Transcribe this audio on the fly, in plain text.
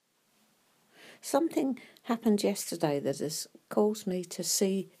Something happened yesterday that has caused me to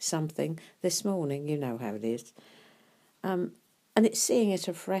see something this morning. You know how it is. And it's seeing it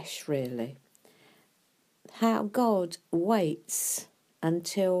afresh, really. How God waits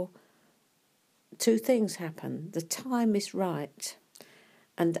until two things happen. The time is right.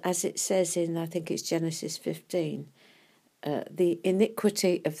 And as it says in, I think it's Genesis 15, the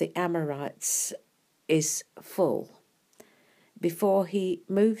iniquity of the Amorites is full. Before he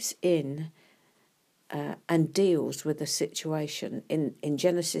moves in and deals with the situation. In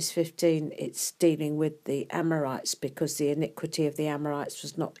Genesis 15, it's dealing with the Amorites because the iniquity of the Amorites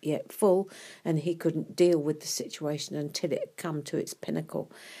was not yet full and he couldn't deal with the situation until it had come to its pinnacle.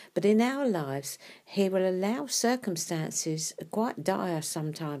 But in our lives, he will allow circumstances, quite dire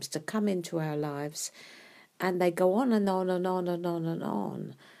sometimes, to come into our lives, and they go on and on and on and on and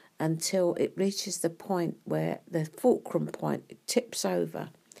on until it reaches the point where the fulcrum point, it tips over,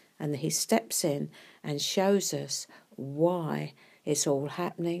 and he steps in and shows us why it's all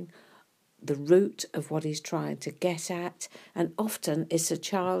happening, the root of what he's trying to get at. And often it's a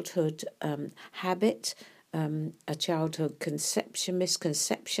childhood habit, a childhood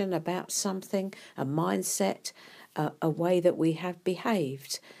misconception about something, a mindset, a way that we have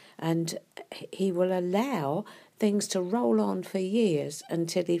behaved. And he will allow things to roll on for years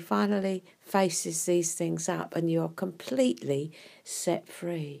until he finally faces these things up and you're completely set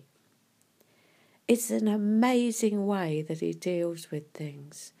free. It's an amazing way that he deals with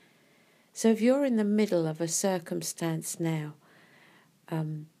things. So if you're in the middle of a circumstance now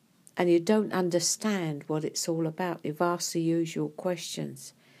and you don't understand what it's all about, you've asked the usual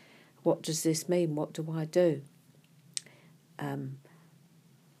questions. What does this mean? What do I do?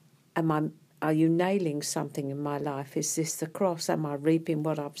 Are you nailing something in my life? Is this the cross? Am I reaping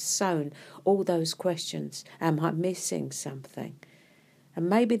what I've sown? All those questions. Am I missing something? And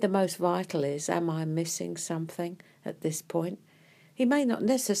maybe the most vital is, am I missing something at this point? He may not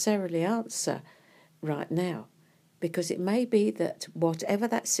necessarily answer right now, because it may be that whatever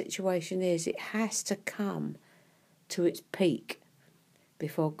that situation is, it has to come to its peak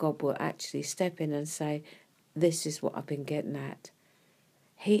before God will actually step in and say, this is what I've been getting at.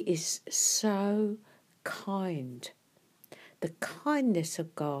 He is so kind. The kindness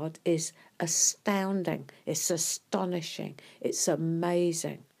of God is astounding. It's astonishing. It's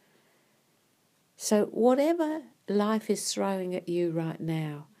amazing. So whatever life is throwing at you right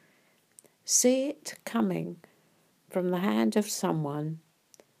now, see it coming from the hand of someone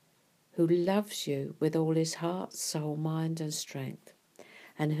who loves you with all his heart, soul, mind and strength,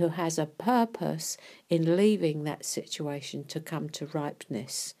 and who has a purpose in leaving that situation to come to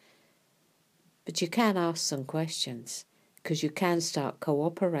ripeness. But you can ask some questions, because you can start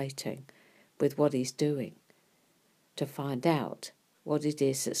cooperating with what he's doing to find out what it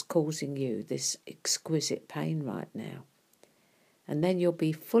is that's causing you this exquisite pain right now. And then you'll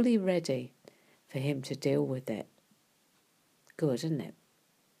be fully ready for him to deal with it. Good, isn't it?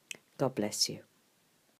 God bless you.